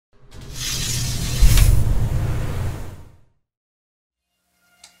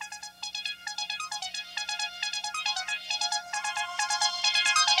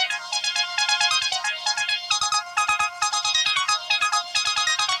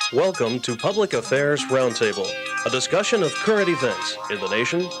Welcome to Public Affairs Roundtable, a discussion of current events in the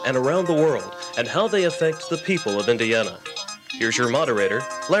nation and around the world and how they affect the people of Indiana. Here's your moderator,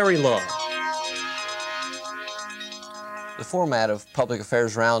 Larry Lough. The format of Public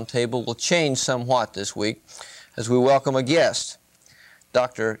Affairs Roundtable will change somewhat this week as we welcome a guest,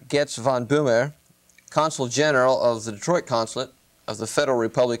 Dr. Gotz von Boehmer, Consul General of the Detroit Consulate of the Federal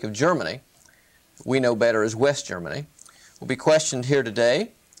Republic of Germany, we know better as West Germany, will be questioned here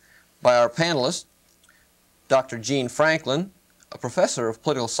today by our panelists, Dr. Gene Franklin, a professor of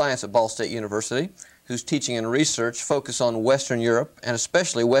political science at Ball State University, whose teaching and research focus on Western Europe and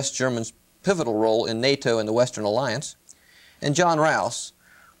especially West Germany's pivotal role in NATO and the Western Alliance, and John Rouse,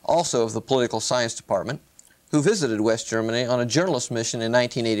 also of the Political Science Department, who visited West Germany on a journalist mission in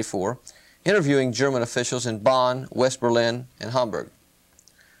 1984, interviewing German officials in Bonn, West Berlin, and Hamburg.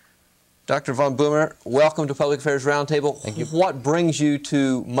 Dr. von Boehmer, welcome to Public Affairs Roundtable. Thank you. What brings you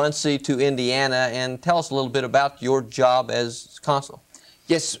to Muncie, to Indiana, and tell us a little bit about your job as consul.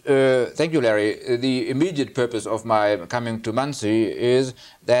 Yes, thank you, Larry. The immediate purpose of my coming to Muncie is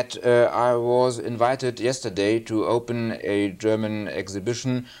that I was invited yesterday to open a German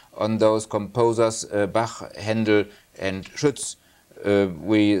exhibition on those composers Bach, Handel, and Schütz.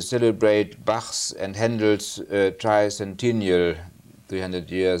 We celebrate Bach's and Handel's tricentennial, 300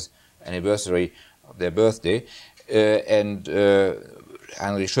 years anniversary of their birthday, and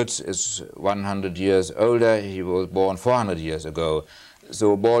Heinrich Schütz is 100 years older. He was born 400 years ago.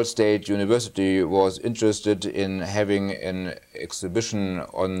 So Ball State University was interested in having an exhibition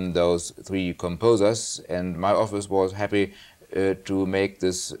on those three composers, and my office was happy to make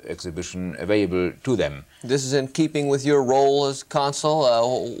this exhibition available to them. This is in keeping with your role as consul.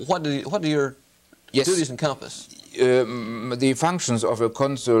 What do your duties encompass? The functions of a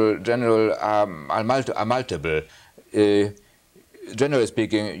consul general are multiple. Generally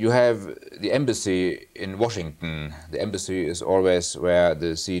speaking, you have the embassy in Washington. The embassy is always where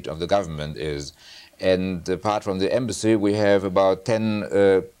the seat of the government is. And apart from the embassy, we have about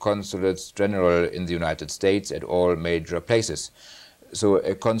 10 consulates general in the United States at all major places. So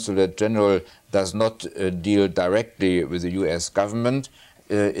a consulate general does not deal directly with the US government.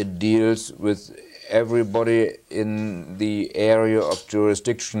 It deals with everybody in the area of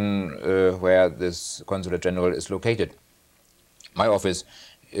jurisdiction where this consulate general is located. My office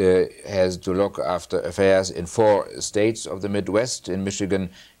has to look after affairs in 4 states of the Midwest, in Michigan,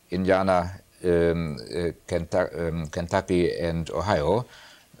 Indiana, Kentucky, and Ohio.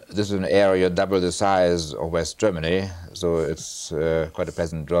 This is an area double the size of West Germany, so it's quite a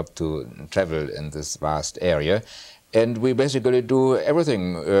pleasant job to travel in this vast area. And we basically do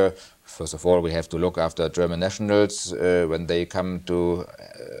everything. First of all, we have to look after German nationals when they come to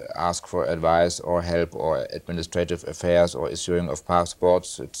ask for advice or help or administrative affairs or issuing of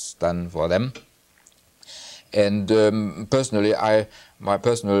passports. It's done for them. And personally, my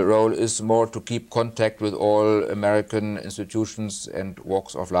personal role is more to keep contact with all American institutions and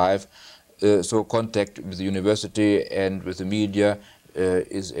walks of life. So contact with the university and with the media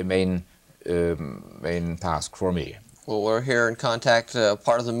is a main task for me. Well, we're here in contact,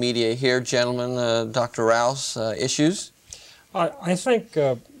 part of the media here. Gentlemen, Dr. Rouse, issues? I think,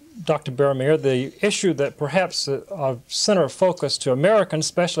 Dr. Boehmer, the issue that perhaps of center of focus to Americans,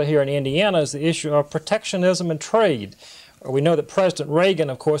 especially here in Indiana, is the issue of protectionism and trade. We know that President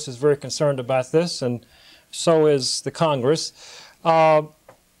Reagan, of course, is very concerned about this, and so is the Congress. Assuming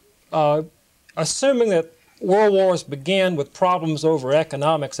that world wars began with problems over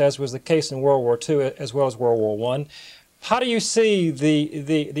economics, as was the case in World War II as well as World War I, how do you see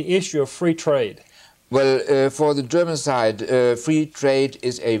the issue of free trade? Well, for the German side, free trade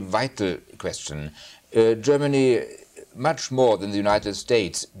is a vital question. Germany, much more than the United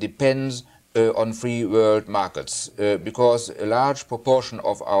States, depends on free world markets because a large proportion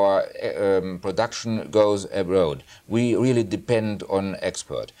of our production goes abroad. We really depend on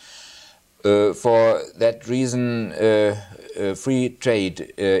export. For that reason, free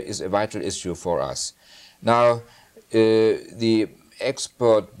trade is a vital issue for us. Now, the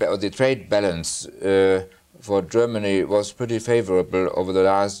export or the trade balance for Germany was pretty favorable over the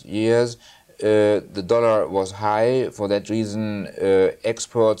last years. The dollar was high. For that reason,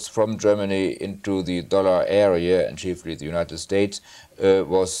 exports from Germany into the dollar area, and chiefly the United States,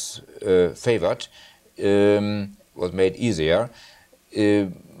 was favored, was made easier.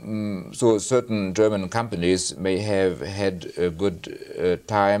 So certain German companies may have had a good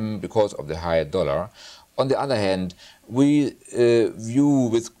time because of the high dollar. On the other hand, we view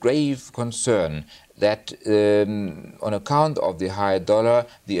with grave concern that on account of the high dollar,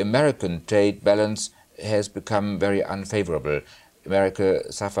 the American trade balance has become very unfavorable.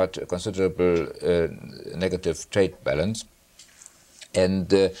 America suffered a considerable negative trade balance. And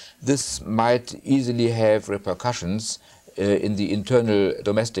this might easily have repercussions in the internal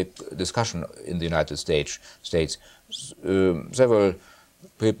domestic discussion in the United States. Several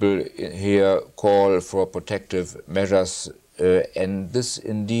people here call for protective measures, and this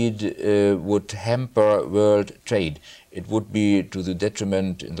indeed would hamper world trade. It would be to the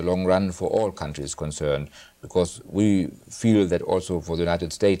detriment in the long run for all countries concerned, because we feel that also for the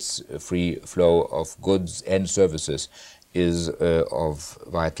United States, free flow of goods and services is of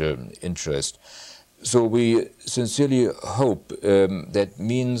vital interest. So we sincerely hope that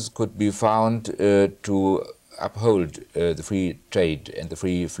means could be found to uphold the free trade and the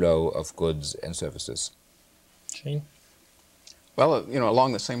free flow of goods and services. Gene? Well, you know,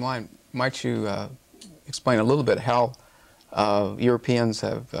 along the same line, might you explain a little bit how Europeans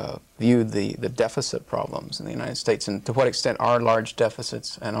have viewed the deficit problems in the United States, and to what extent our large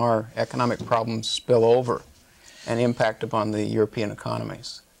deficits and our economic problems spill over and impact upon the European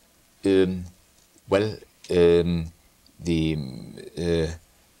economies?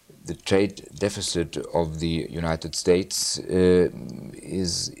 The trade deficit of the United States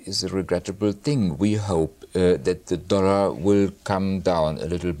is a regrettable thing. We hope that the dollar will come down a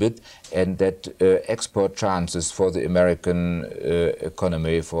little bit, and that export chances for the American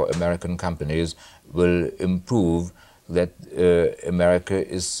economy, for American companies, will improve, that America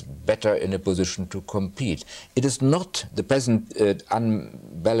is better in a position to compete. It is not the present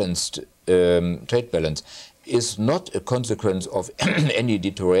unbalanced trade balance is not a consequence of any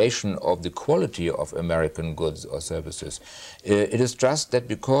deterioration of the quality of American goods or services. It is just that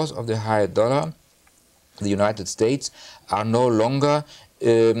because of the high dollar, the United States are no longer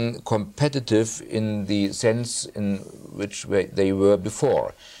competitive in the sense in which they were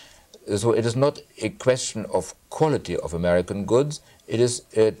before. So it is not a question of quality of American goods, it is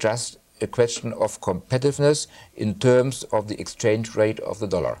just a question of competitiveness in terms of the exchange rate of the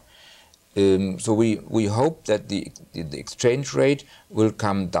dollar. So we hope that the exchange rate will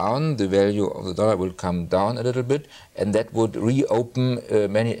come down, the value of the dollar will come down a little bit, and that would reopen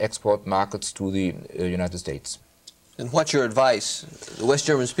many export markets to the United States. And what's your advice, the West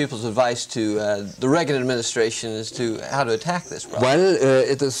German people's advice to the Reagan administration as to how to attack this problem? Well,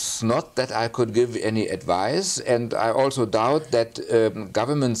 it is not that I could give any advice, and I also doubt that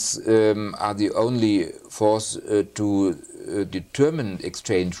governments are the only force to determine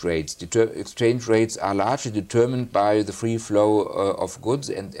exchange rates. Exchange rates are largely determined by the free flow of goods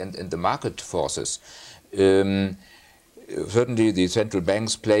and the market forces. Certainly the central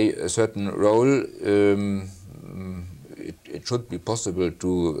banks play a certain role. It should be possible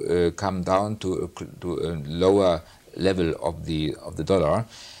to come down to a lower level of the dollar.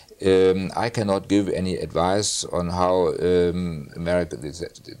 I cannot give any advice on how America,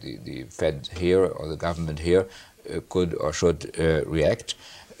 the Fed here or the government here, could or should react.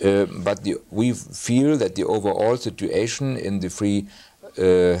 But we feel that the overall situation in the free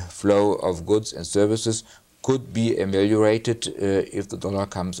flow of goods and services could be ameliorated if the dollar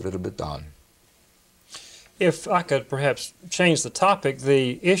comes a little bit down. If I could perhaps change the topic,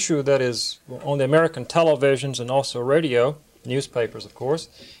 the issue that is on the American televisions and also radio, newspapers of course,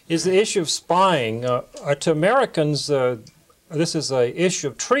 is the issue of spying. To Americans, this is an issue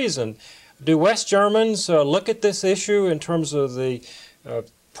of treason. Do West Germans look at this issue in terms of the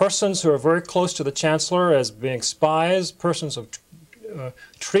persons who are very close to the Chancellor as being spies, persons of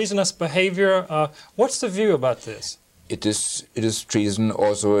treasonous behavior? What's the view about this? It is treason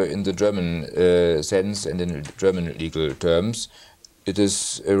also in the German sense and in German legal terms. It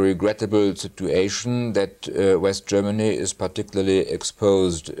is a regrettable situation that West Germany is particularly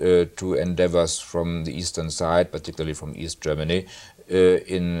exposed to endeavors from the eastern side, particularly from East Germany,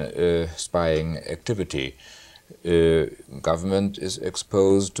 in spying activity. Government is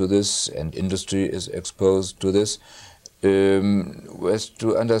exposed to this and industry is exposed to this.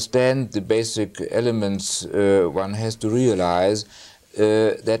 To understand the basic elements, one has to realize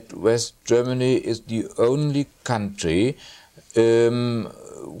that West Germany is the only country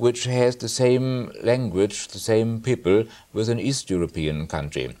which has the same language, the same people with an East European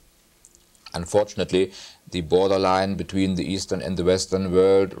country. Unfortunately, the borderline between the Eastern and the Western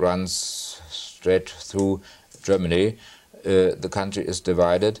world runs straight through Germany. The country is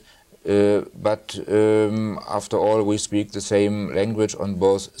divided. But after all, we speak the same language on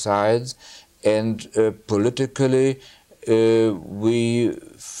both sides, and politically we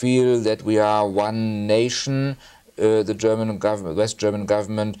feel that we are one nation. The German government, West German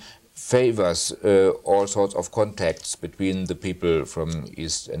government, favors all sorts of contacts between the people from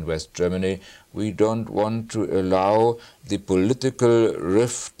East and West Germany. We don't want to allow the political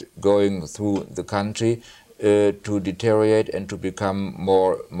rift going through the country to deteriorate and to become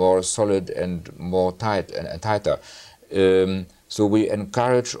more solid and more tighter. So we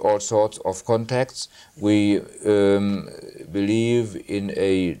encourage all sorts of contacts. We believe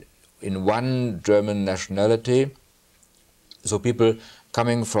in one German nationality. So people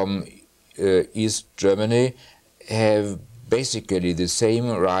coming from East Germany have basically the same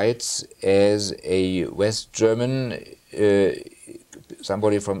rights as a West German.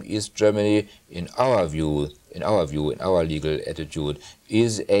 Somebody from East Germany, in our legal attitude,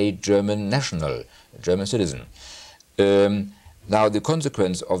 is a German national, a German citizen. Now, the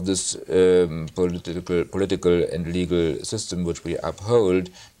consequence of this political and legal system which we uphold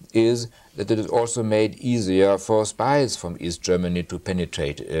is that it is also made easier for spies from East Germany to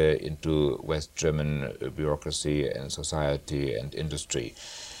penetrate into West German bureaucracy and society and industry.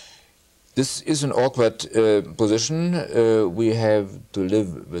 This is an awkward position. We have to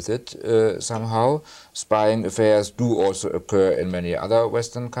live with it somehow. Spying affairs do also occur in many other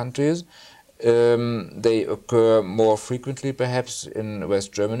Western countries. They occur more frequently, perhaps, in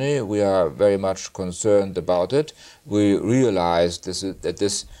West Germany. We are very much concerned about it. We realize that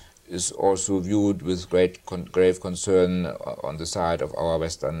this is also viewed with grave concern on the side of our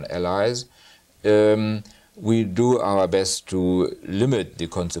Western allies. We do our best to limit the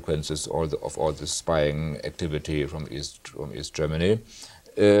consequences of all this spying activity from East Germany,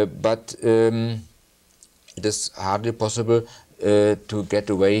 but it is hardly possible to get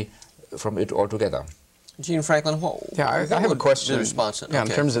away from it altogether. Gene Franklin, I have a question. Response? Yeah, in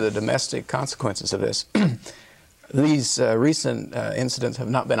terms of the domestic consequences of this. These recent incidents have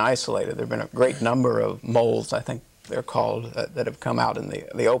not been isolated. There have been a great number of moles, I think they're called, that have come out in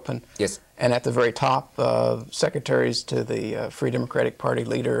the open. Yes. And at the very top, secretaries to the Free Democratic Party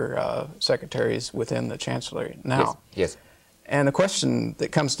leader, secretaries within the Chancellery now. Yes. And the question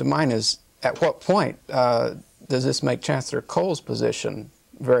that comes to mind is, at what point does this make Chancellor Kohl's position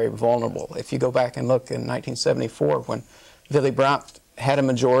very vulnerable? If you go back and look in 1974, when Willy Brandt had a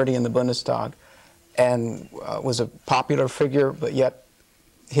majority in the Bundestag and was a popular figure, but yet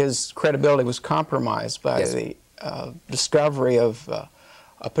his credibility was compromised by the discovery of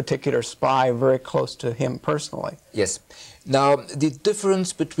a particular spy very close to him personally. Yes. Now, the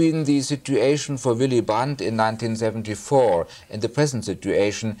difference between the situation for Willy Brandt in 1974 and the present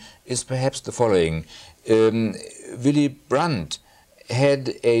situation is perhaps the following. Willy Brandt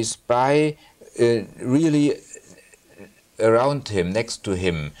had a spy really around him, next to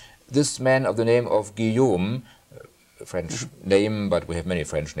him. This man of the name of Guillaume, a French name, but we have many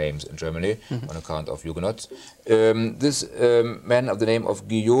French names in Germany on account of Huguenots. This man of the name of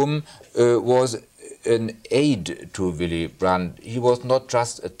Guillaume was an aide to Willy Brandt. He was not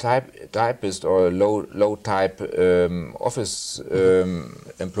just a typist or a low-type office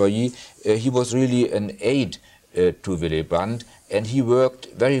employee. He was really an aide to Willy Brandt, and he worked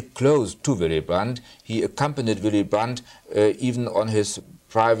very close to Willy Brandt. He accompanied Willy Brandt even on his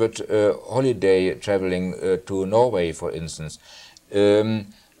private holiday traveling to Norway, for instance.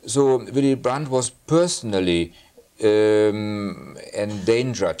 So Willy Brandt was personally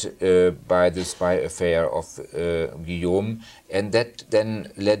endangered by the spy affair of Guillaume, and that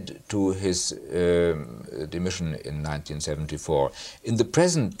then led to his demission in 1974. In the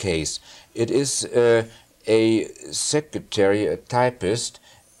present case, it is a secretary, a typist,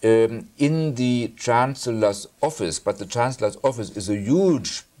 in the Chancellor's office, but the Chancellor's office is a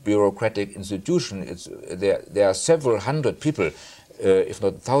huge bureaucratic institution. There are several hundred people, if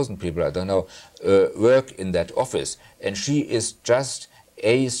not 1,000 people, I don't know, work in that office, and she is just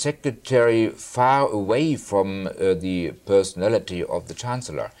a secretary far away from the personality of the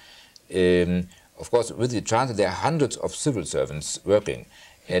Chancellor. Of course, with the Chancellor there are hundreds of civil servants working,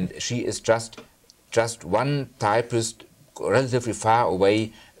 and she is just one typist relatively far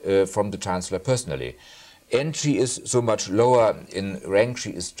away from the Chancellor personally. And she is so much lower in rank,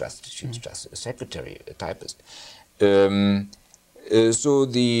 she's just a secretary, a typist. So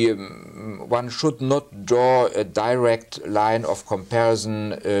one should not draw a direct line of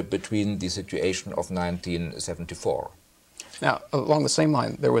comparison between the situation of 1974. Now, along the same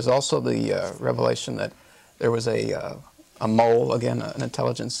line, there was also the revelation that there was a mole, again, an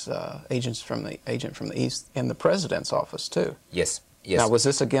intelligence agent from the East in the President's office, too. Yes. Yes. Now, was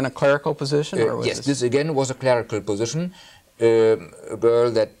this again a clerical position? Or was yes, this again was a clerical position. A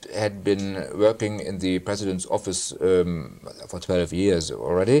girl that had been working in the President's office for 12 years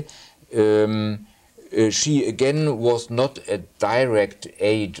already. She again was not a direct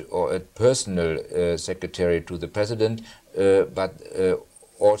aide or a personal secretary to the president, but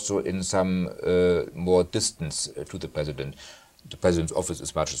also in some more distance to the president. The president's office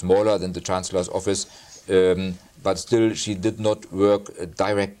is much smaller than the chancellor's office, but still she did not work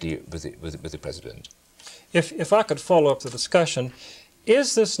directly with the president. If I could follow up the discussion,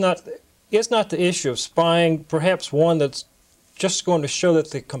 is not the issue of spying perhaps one that's just going to show that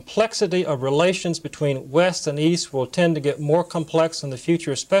the complexity of relations between West and East will tend to get more complex in the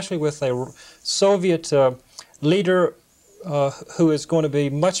future, especially with a Soviet leader who is going to be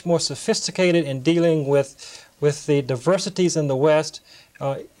much more sophisticated in dealing with the diversities in the West?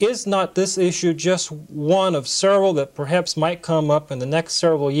 Is not this issue just one of several that perhaps might come up in the next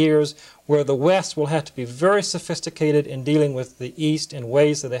several years where the West will have to be very sophisticated in dealing with the East in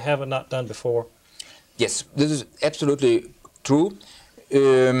ways that they have not done before? Yes, this is absolutely true.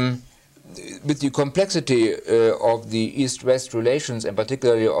 With the complexity of the East-West relations, and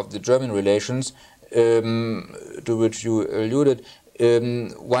particularly of the German relations, to which you alluded,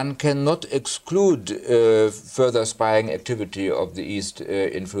 one cannot exclude further spying activity of the East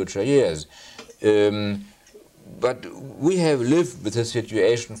in future years. But we have lived with this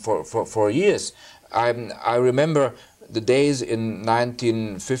situation for years. I remember the days in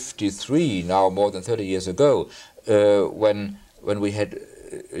 1953, now more than 30 years ago, when we had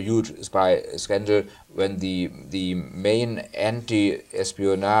a huge spy scandal, when the main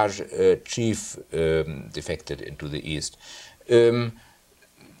anti-espionage chief defected into the East. It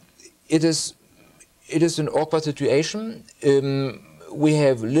is an awkward situation. We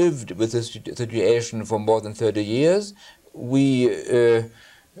have lived with this situation for more than 30 years. Well,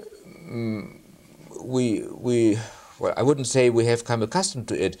 I wouldn't say we have come accustomed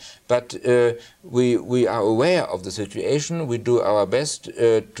to it, but we are aware of the situation. We do our best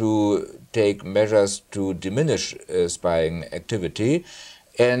to take measures to diminish spying activity,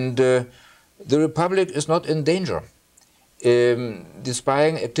 and the Republic is not in danger. The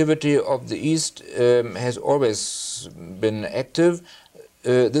spying activity of the East has always been active.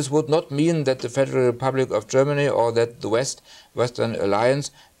 This would not mean that the Federal Republic of Germany or that the Western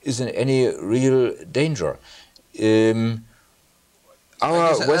Alliance is in any real danger. That's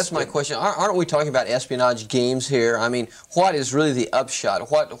my question. Aren't we talking about espionage games here? I mean, what is really the upshot?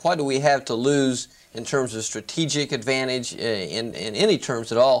 What do we have to lose in terms of strategic advantage, in any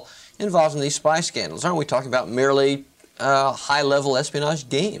terms at all, involved in these spy scandals? Aren't we talking about merely high-level espionage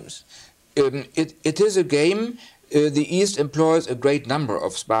games? It is a game. The East employs a great number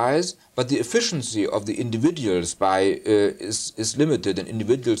of spies, but the efficiency of the individual spy is limited. An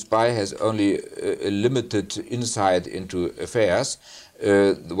individual spy has only a limited insight into affairs,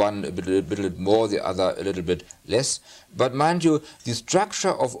 the one a bit more, the other a little bit less. But mind you, the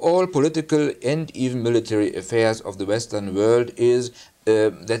structure of all political and even military affairs of the Western world is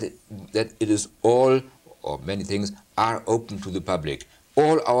that it is all, or many things, are open to the public.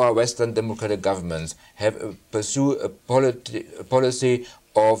 All our Western democratic governments pursue a policy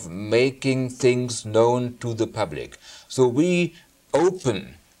of making things known to the public. So we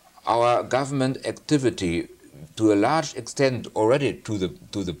open our government activity to a large extent already to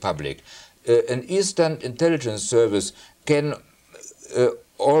the public. An Eastern intelligence service can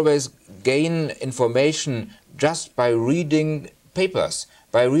always gain information just by reading papers,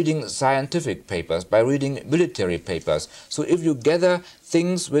 by reading scientific papers, by reading military papers. So if you gather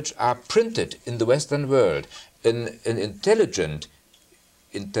things which are printed in the Western world, an intelligent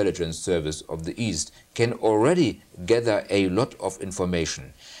intelligence service of the East can already gather a lot of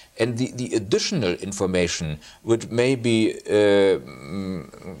information. And the additional information which may be,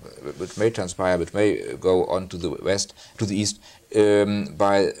 which may transpire, which may go on to the West, to the East,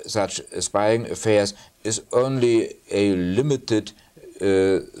 by such spying affairs is only a limited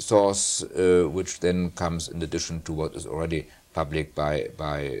source, which then comes in addition to what is already public by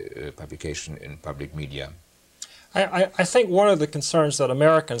publication in public media. I think one of the concerns that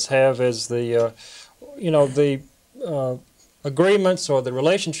Americans have is the, agreements or the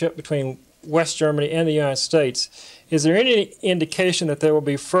relationship between West Germany and the United States. Is there any indication that there will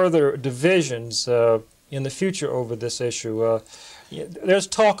be further divisions in the future over this issue? There's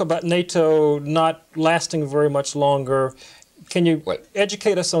talk about NATO not lasting very much longer. Can you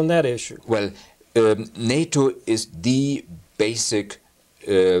educate us on that issue? Well, NATO is the basic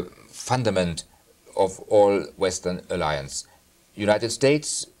fundament of all Western alliance. United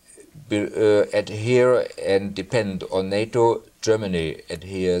States adhere and depend on NATO. Germany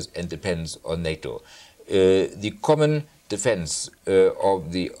adheres and depends on NATO. The common defense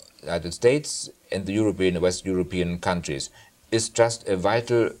of the United States and the West European countries is just a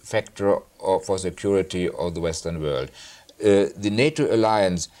vital factor for security of the Western world. The NATO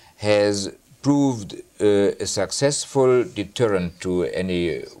alliance has proved a successful deterrent to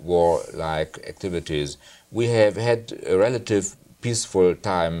any war-like activities. We have had a relative peaceful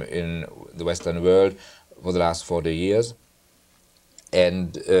time in the Western world for the last 40 years,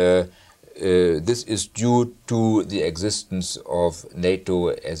 and this is due to the existence of NATO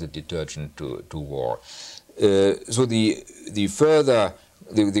as a deterrent to war. So the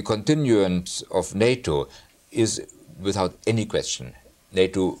continuance of NATO is without any question.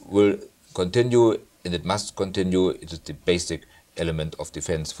 NATO will continue, and it must continue. It is the basic element of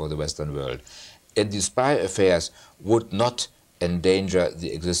defense for the Western world. And the spy affairs would not endanger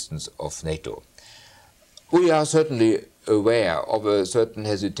the existence of NATO. We are certainly aware of a certain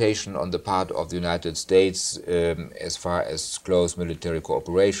hesitation on the part of the United States as far as close military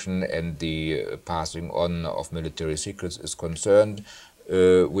cooperation and the passing on of military secrets is concerned.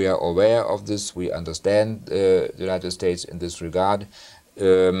 We are aware of this. We understand the United States in this regard.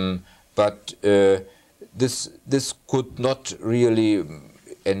 But this could not really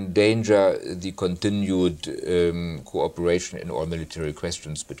endanger the continued cooperation in all military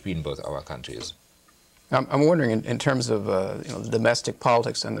questions between both our countries. I'm wondering, in terms of the domestic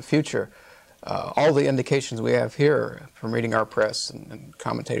politics and the future, all the indications we have here from reading our press and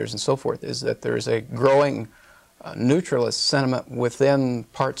commentators and so forth is that there is a growing neutralist sentiment within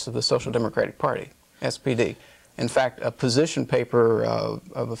parts of the Social Democratic Party, SPD. In fact, a position paper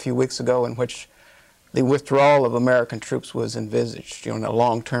of a few weeks ago in which the withdrawal of American troops was envisaged, in a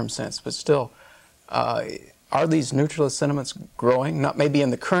long-term sense, but still, are these neutralist sentiments growing? Not maybe in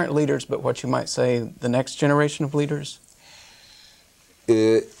the current leaders, but what you might say the next generation of leaders?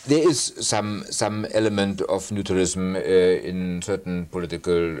 There is some element of neutralism in certain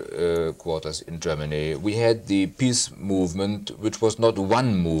political quarters in Germany. We had the peace movement, which was not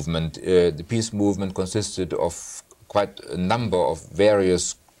one movement. The peace movement consisted of quite a number of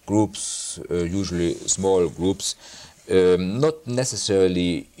various groups, usually small groups, not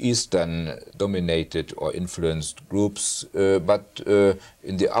necessarily Eastern-dominated or influenced groups, but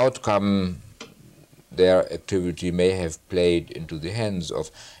in the outcome their activity may have played into the hands of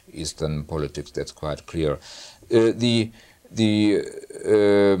Eastern politics. That's quite clear. The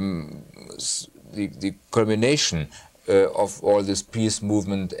culmination of all this peace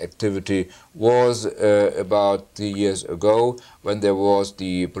movement activity was about 3 years ago, when there was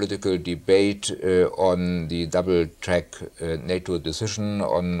the political debate on the double-track NATO decision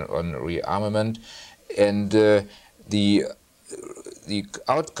on rearmament, and the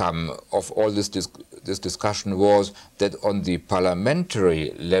outcome of all this discussion was that on the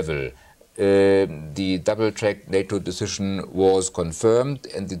parliamentary level, the double-track NATO decision was confirmed,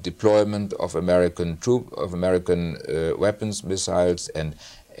 and the deployment of American weapons, missiles, and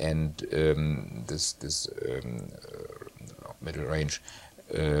this middle-range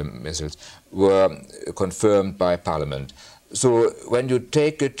missiles were confirmed by Parliament. So when you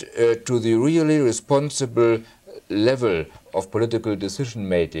take it to the really responsible level of political decision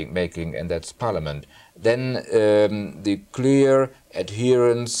making, and that's Parliament, then the clear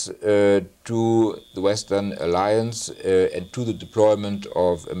adherence to the Western alliance and to the deployment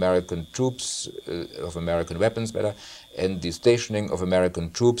of American troops, of American weapons better, and the stationing of American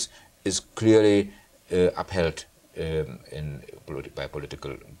troops is clearly upheld by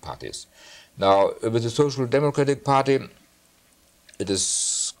political parties. Now, with the Social Democratic Party, it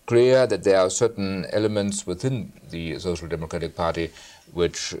is clear that there are certain elements within the Social Democratic Party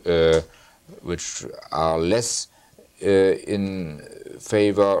which are less in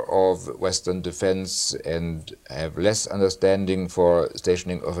favor of Western defense and have less understanding for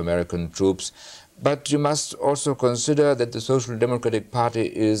stationing of American troops. But you must also consider that the Social Democratic Party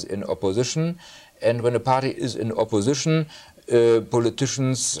is in opposition, and when a party is in opposition,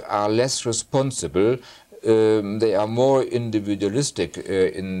 politicians are less responsible. They are more individualistic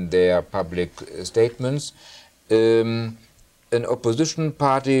in their public statements. An opposition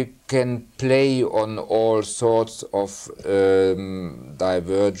party can play on all sorts of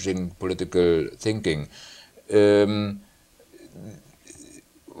diverging political thinking.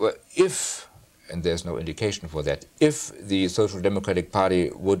 If, and there's no indication for that, if the Social Democratic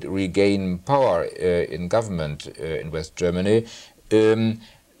Party would regain power in government in West Germany,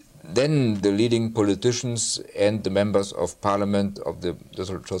 then the leading politicians and the members of parliament of the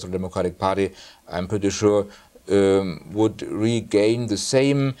Social Democratic Party, I'm pretty sure, would regain the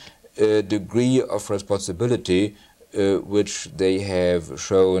same degree of responsibility which they have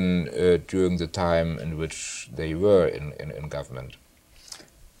shown during the time in which they were in government.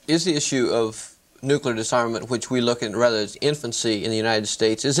 Is the issue of nuclear disarmament, which we look at rather as infancy in the United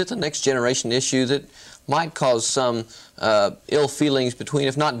States, is it the next generation issue that might cause some ill feelings between,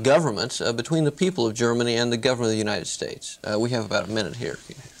 if not governments, between the people of Germany and the government of the United States? We have about a minute here.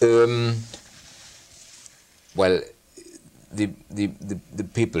 Well, the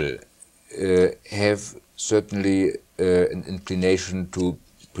people have certainly an inclination to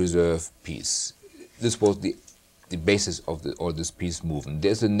preserve peace. This was the basis of all this peace movement.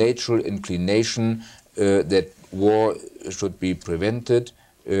 There's a natural inclination that war should be prevented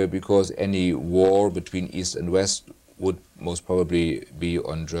because any war between East and West would most probably be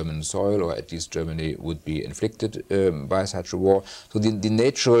on German soil, or at least Germany would be inflicted by such a war. So the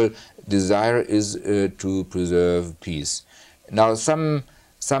natural desire is to preserve peace. Now some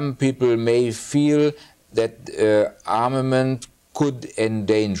people may feel that armament could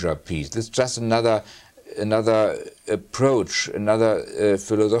endanger peace. This is just another approach, another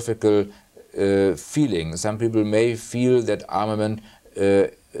philosophical feeling. Some people may feel that armament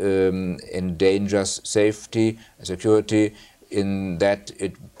endangers safety and security, in that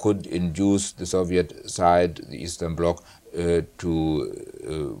it could induce the Soviet side, the Eastern Bloc,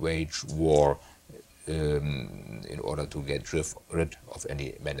 to wage war in order to get rid of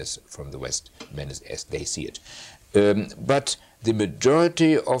any menace from the West, menace as they see it. But the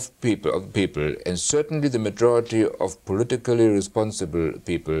majority of people, and certainly the majority of politically responsible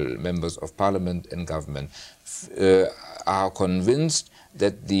people, members of parliament and government, are convinced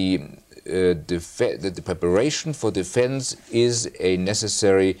that the preparation for defense is a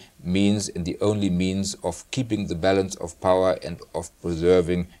necessary means and the only means of keeping the balance of power and of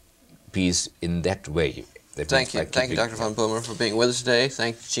preserving peace in that way. Thank you. Thank you, Dr. von Boehmer, for being with us today.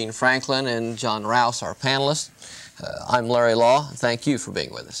 Thank you, Gene Franklin and John Rouse, our panelists. I'm Larry Lough, and thank you for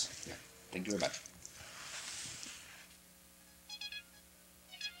being with us. Yeah. Thank you very much.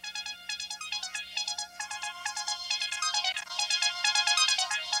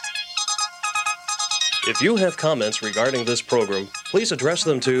 If you have comments regarding this program, please address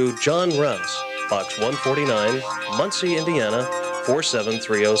them to John Rouse, Box 149, Muncie, Indiana,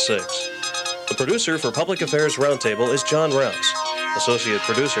 47306. The producer for Public Affairs Roundtable is John Rouse. Associate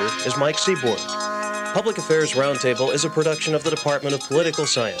producer is Mike Seaborn. Public Affairs Roundtable is a production of the Department of Political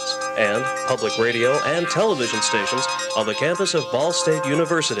Science and public radio and television stations on the campus of Ball State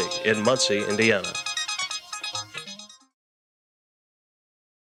University in Muncie, Indiana.